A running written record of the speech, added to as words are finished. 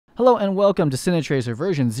Hello and welcome to CineTracer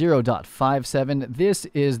version 0.57. This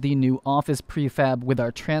is the new office prefab with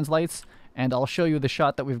our Translites, and I'll show you the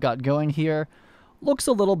shot that we've got going here. Looks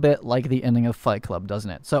a little bit like the ending of Fight Club,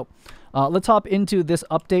 doesn't it? So let's hop into this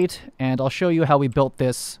update, and I'll show you how we built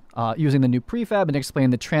this using the new prefab and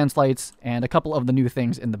explain the Translites and a couple of the new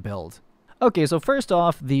things in the build. Okay, so first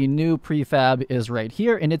off, the new prefab is right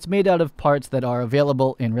here, and it's made out of parts that are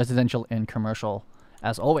available in residential and commercial,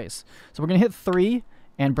 as always. So we're going to hit 3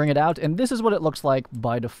 and bring it out, and this is what it looks like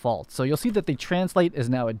by default. So you'll see that the Translite is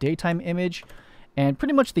now a daytime image, and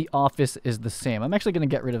pretty much the office is the same. I'm actually going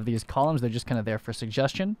to get rid of these columns. They're just kind of there for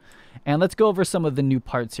suggestion. And let's go over some of the new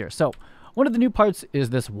parts here. So one of the new parts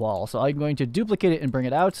is this wall. So I'm going to duplicate it and bring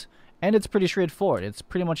it out, and it's pretty straightforward. It's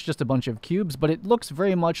pretty much just a bunch of cubes, but it looks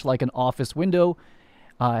very much like an office window,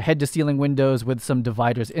 head-to-ceiling windows with some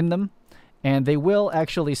dividers in them. And they will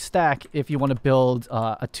actually stack if you want to build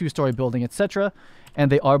a 2-story building, etc. And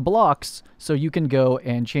they are blocks, so you can go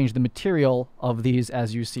and change the material of these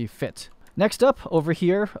as you see fit. Next up, over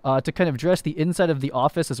here, to kind of dress the inside of the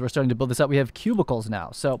office as we're starting to build this out, we have cubicles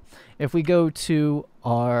now. So if we go to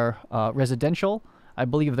our residential, I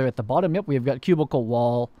believe they're at the bottom. Yep, we've got cubicle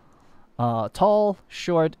wall, tall,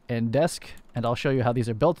 short, and desk. And I'll show you how these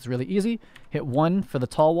are built. It's really easy. Hit 1 for the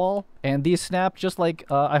tall wall, and these snap just like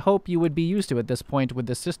I hope you would be used to at this point with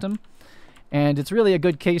this system. And it's really a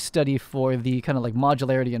good case study for the kind of like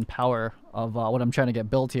modularity and power of what I'm trying to get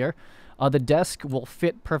built here. The desk will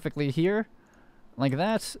fit perfectly here, like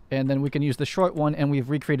that. And then we can use the short one, and we've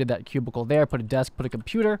recreated that cubicle there. Put a desk, put a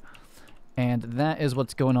computer. And that is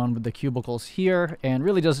what's going on with the cubicles here, and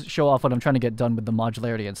really does show off what I'm trying to get done with the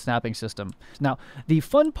modularity and snapping system. Now, the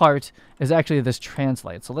fun part is actually this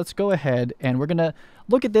Translite. So let's go ahead, and we're going to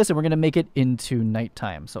look at this, and we're going to make it into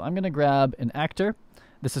nighttime. So I'm going to grab an actor.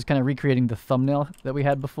 This is kind of recreating the thumbnail that we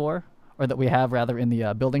had before, or that we have rather in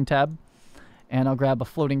the building tab. And I'll grab a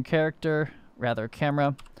floating character, rather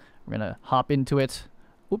camera. We're going to hop into it.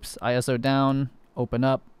 Oops, ISO down, open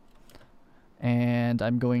up. And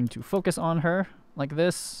I'm going to focus on her like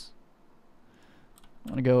this.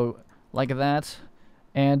 I'm going to go like that.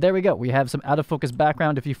 And there we go. We have some out of focus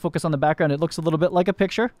background. If you focus on the background, it looks a little bit like a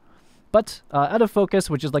picture. But out of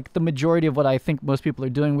focus, which is like the majority of what I think most people are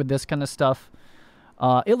doing with this kind of stuff,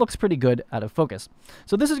 it looks pretty good out of focus.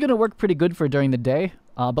 So this is going to work pretty good for during the day.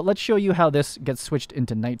 But let's show you how this gets switched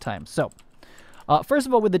into nighttime. So first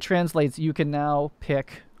of all, with the Translites, you can now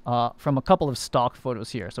pick from a couple of stock photos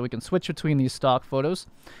here. So we can switch between these stock photos.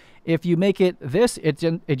 If you make it this, it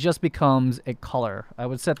just becomes a color. I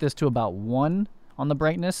would set this to about 1 on the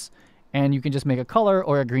brightness, and you can just make a color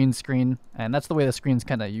or a green screen, and that's the way the screens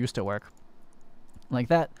kind of used to work, like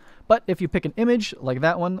that. But if you pick an image, like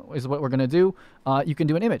that one is what we're going to do, you can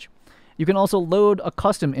do an image. You can also load a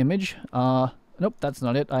custom image. Nope, that's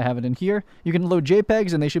not it. I have it in here. You can load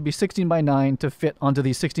JPEGs, and they should be 16 by 9 to fit onto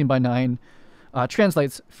these 16 by 9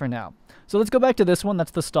 Translites for now. So let's go back to this one.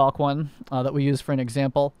 That's the stock one that we use for an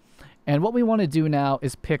example. And what we want to do now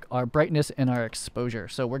is pick our brightness and our exposure.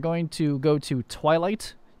 So we're going to go to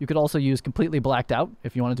Twilight. You could also use completely blacked out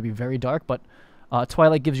if you want it to be very dark, but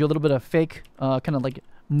Twilight gives you a little bit of fake kind of like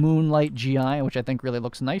moonlight GI, which I think really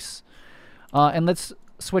looks nice. And let's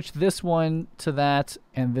switch this one to that,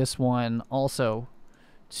 and this one also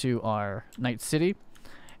to our Night City.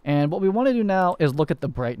 And what we want to do now is look at the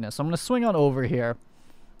brightness. So I'm going to swing on over here,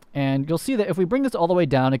 and you'll see that if we bring this all the way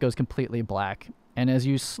down, it goes completely black. And as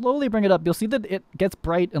you slowly bring it up, you'll see that it gets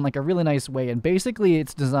bright in like a really nice way. And basically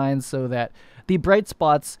it's designed so that the bright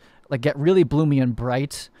spots like get really bloomy and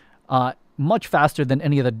bright much faster than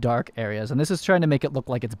any of the dark areas. And this is trying to make it look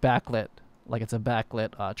like it's backlit,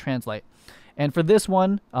 Translite. And for this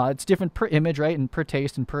one, it's different per image, right, and per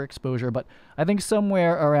taste and per exposure, but I think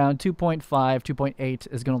somewhere around 2.5,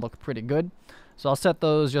 2.8 is going to look pretty good. So I'll set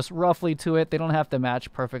those just roughly to it. They don't have to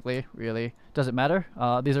match perfectly, really. Doesn't matter.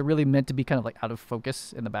 These are really meant to be kind of like out of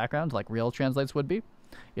focus in the background, like real Translites would be.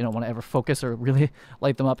 You don't want to ever focus or really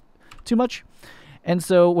light them up too much. And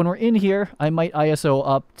so when we're in here, I might ISO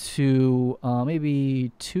up to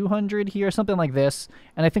maybe 200 here, something like this.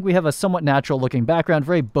 And I think we have a somewhat natural looking background,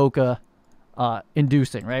 very bokeh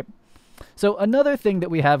inducing, right? So another thing that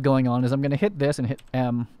we have going on is I'm going to hit this and hit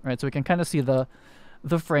M, right? So we can kind of see the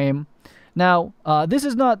frame. Now, this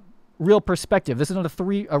is not real perspective. This is not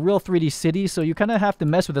a real 3D city, so you kind of have to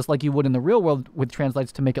mess with this like you would in the real world with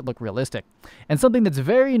Translites to make it look realistic. And something that's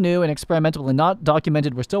very new and experimental and not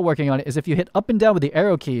documented, we're still working on it, is if you hit up and down with the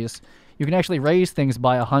arrow keys, you can actually raise things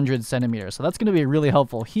by 100 centimeters. So that's going to be really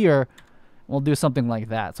helpful here. We'll do something like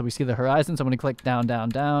that. So we see the horizon, so I'm going to click down, down,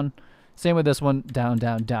 down. Same with this one, down,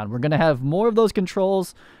 down, down. We're going to have more of those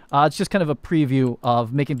controls. It's just kind of a preview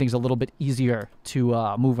of making things a little bit easier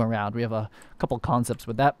to move around. We have a couple concepts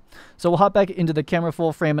with that. So we'll hop back into the camera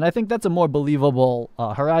full frame, and I think that's a more believable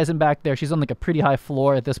horizon back there. She's on like a pretty high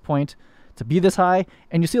floor at this point to be this high,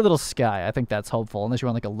 and you see a little sky. I think that's helpful, unless you're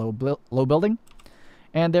on like a low building.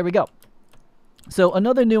 And there we go. So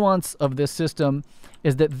another nuance of this system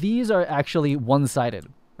is that these are actually one-sided.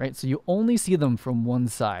 Right? So you only see them from one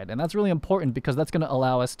side, and that's really important because that's going to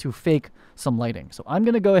allow us to fake some lighting. So I'm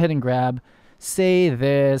going to go ahead and grab, say,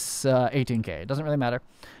 this 18K. It doesn't really matter.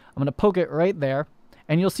 I'm going to poke it right there,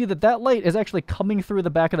 and you'll see that that light is actually coming through the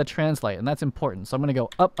back of the Translight, and that's important. So I'm going to go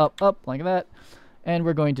up, up, up like that, and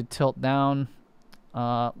we're going to tilt down,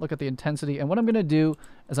 look at the intensity, and what I'm going to do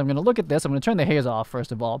is I'm going to look at this. I'm going to turn the haze off,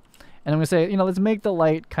 first of all, and I'm going to say, let's make the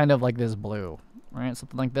light kind of like this blue, right?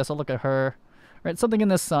 Something like this. I'll look at her. Right, something in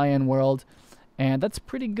the cyan world, and that's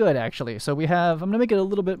pretty good actually. So we have, I'm going to make it a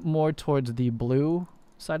little bit more towards the blue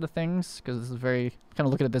side of things, because this is very, kind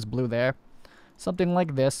of looking at this blue there. Something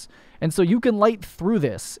like this. And so you can light through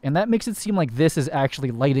this, and that makes it seem like this is actually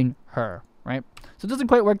lighting her, right? So it doesn't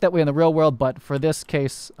quite work that way in the real world, but for this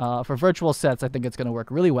case, for virtual sets, I think it's going to work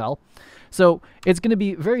really well. So it's going to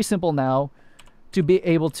be very simple now to be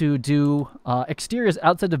able to do exteriors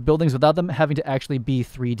outside of buildings without them having to actually be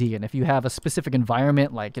 3D. And if you have a specific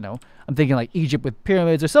environment, like, I'm thinking like Egypt with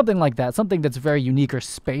pyramids or something like that, something that's very unique, or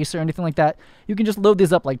space or anything like that, you can just load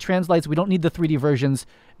these up like Translites. We don't need the 3D versions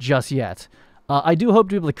just yet. I do hope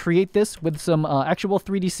to be able to create this with some actual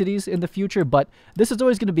 3D cities in the future, but this is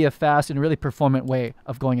always going to be a fast and really performant way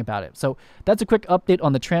of going about it. So that's a quick update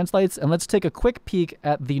on the Translites, and let's take a quick peek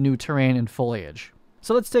at the new terrain and foliage.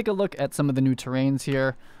 So let's take a look at some of the new terrains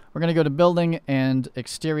here. We're going to go to building and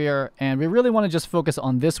exterior, and we really want to just focus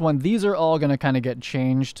on this one. These are all going to kind of get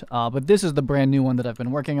changed, but this is the brand new one that I've been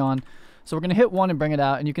working on. So we're going to hit one and bring it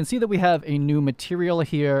out, and you can see that we have a new material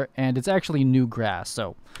here, and it's actually new grass.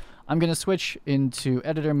 So I'm going to switch into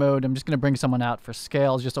editor mode. I'm just going to bring someone out for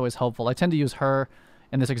scale. It's just always helpful. I tend to use her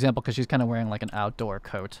in this example because she's kind of wearing like an outdoor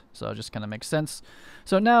coat, so it just kind of makes sense.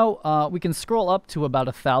 So now we can scroll up to about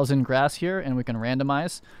 1,000 grass here, and we can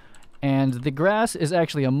randomize. And the grass is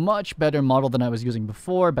actually a much better model than I was using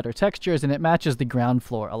before, better textures, and it matches the ground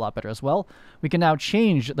floor a lot better as well. We can now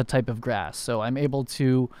change the type of grass, so I'm able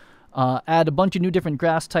to add a bunch of new different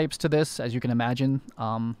grass types to this, as you can imagine.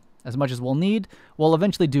 As much as we'll need. We'll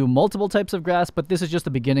eventually do multiple types of grass, but this is just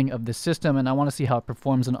the beginning of this system, and I want to see how it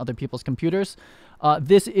performs on other people's computers.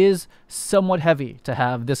 This is somewhat heavy to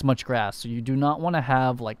have this much grass, so you do not want to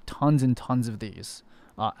have like tons and tons of these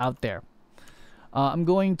out there. I'm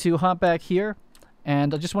going to hop back here,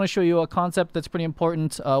 and I just want to show you a concept that's pretty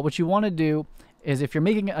important. What you want to do is, if you're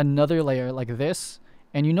making another layer like this,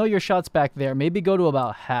 and your shot's back there, maybe go to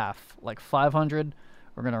about half, like 500.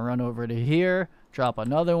 We're going to run over to here, drop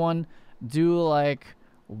another one, do like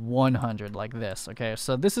 100 like this. Okay,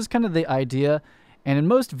 so this is kind of the idea, and in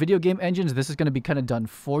most video game engines this is going to be kind of done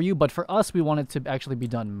for you, but for us we want it to actually be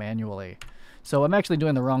done manually. So I'm actually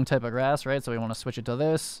doing the wrong type of grass, right? So we want to switch it to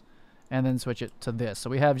this and then switch it to this, so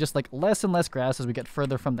we have just like less and less grass as we get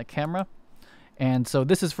further from the camera. And so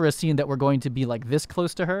this is for a scene that we're going to be like this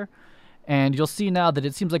close to her. And you'll see now that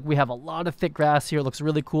it seems like we have a lot of thick grass here. It looks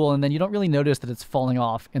really cool. And then you don't really notice that it's falling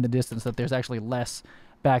off in the distance, that there's actually less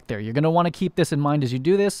back there. You're going to want to keep this in mind as you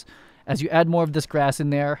do this. As you add more of this grass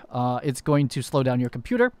in there, it's going to slow down your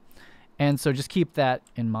computer. And so just keep that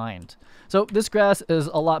in mind. So this grass is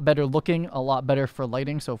a lot better looking, a lot better for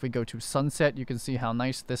lighting. So if we go to sunset, you can see how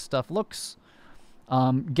nice this stuff looks.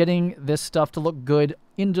 Getting this stuff to look good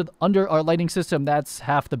under our lighting system, that's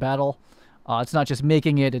half the battle. It's not just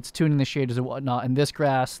making it, it's tuning the shaders and whatnot. And this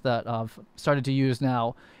grass that I've started to use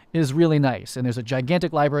now is really nice. And there's a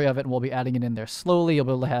gigantic library of it, and we'll be adding it in there slowly. You'll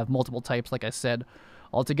be able to have multiple types, like I said,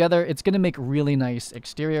 all together. It's going to make really nice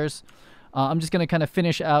exteriors. I'm just going to kind of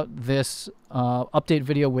finish out this update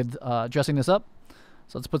video with dressing this up.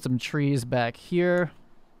 So let's put some trees back here.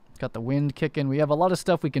 Got the wind kicking. We have a lot of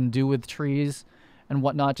stuff we can do with trees and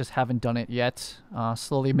whatnot, just haven't done it yet.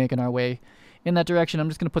 Slowly making our way in that direction. I'm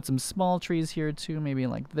just going to put some small trees here too, maybe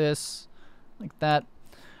like this, like that.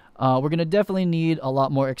 We're going to definitely need a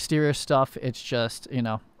lot more exterior stuff. It's just,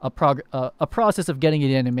 a process of getting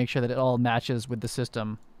it in and make sure that it all matches with the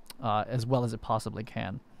system as well as it possibly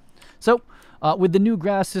can. So with the new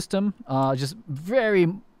grass system, just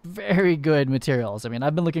very, very good materials. I mean,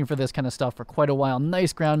 I've been looking for this kind of stuff for quite a while.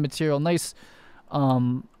 Nice ground material, nice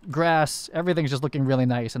grass. Everything's just looking really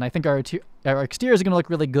nice. And I think our exteriors are going to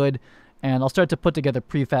look really good. And I'll start to put together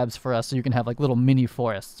prefabs for us so you can have like little mini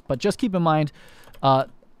forests. But just keep in mind,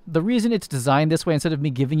 the reason it's designed this way, instead of me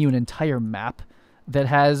giving you an entire map that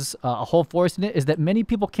has a whole forest in it, is that many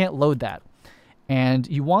people can't load that. And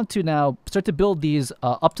you want to now start to build these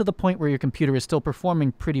up to the point where your computer is still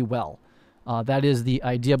performing pretty well. That is the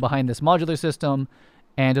idea behind this modular system,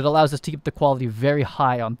 and it allows us to keep the quality very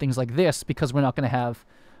high on things like this, because we're not going to have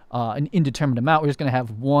an indeterminate amount. We're just going to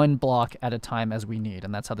have one block at a time as we need,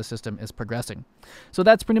 and that's how the system is progressing. So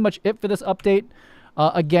that's pretty much it for this update.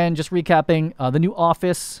 Again, just recapping, the new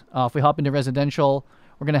office, if we hop into residential,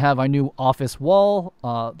 we're going to have our new office wall,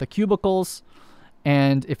 the cubicles,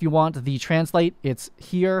 and if you want the Translite, it's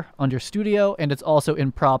here under Studio, and it's also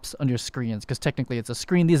in Props under Screens, because technically it's a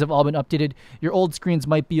screen. These have all been updated. Your old screens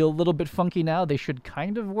might be a little bit funky now. They should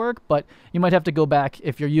kind of work, but you might have to go back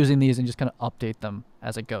if you're using these and just kind of update them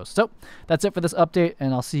as it goes. So that's it for this update,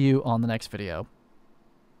 and I'll see you on the next video.